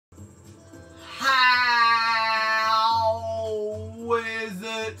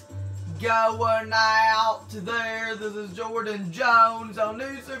going out there? This is Jordan Jones on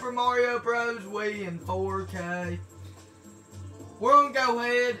New Super Mario Bros. Wii in 4K. We're going to go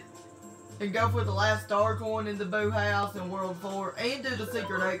ahead and go for the last star coin in the Boo House in World 4 and do the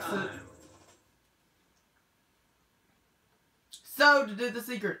secret exit. So, to do the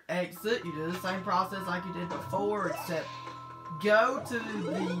secret exit, you do the same process like you did before, except go to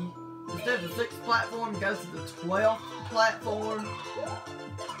the, instead of the 6th platform, go to the 12th platform,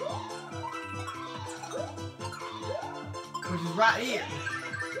 which is right here.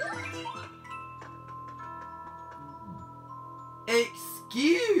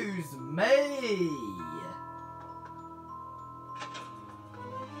 Excuse me.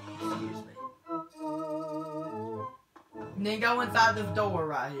 Excuse me. And then go inside this door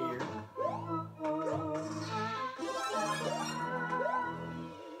right here.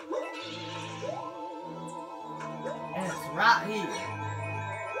 And it's right here.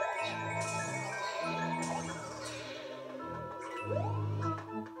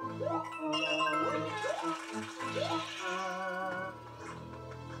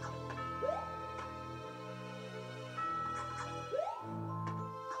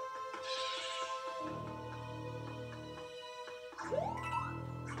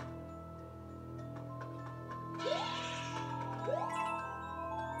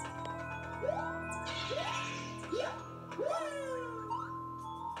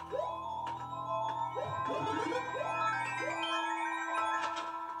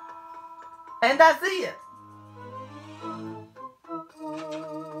 And that's it.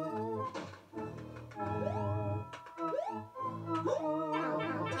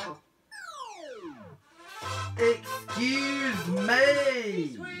 Excuse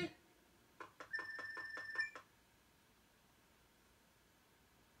me.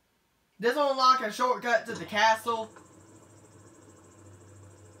 This will unlock a shortcut to the castle.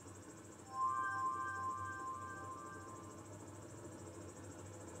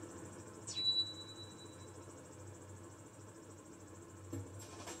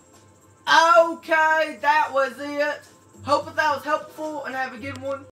 Okay, that was it. Hope that was helpful and have a good one.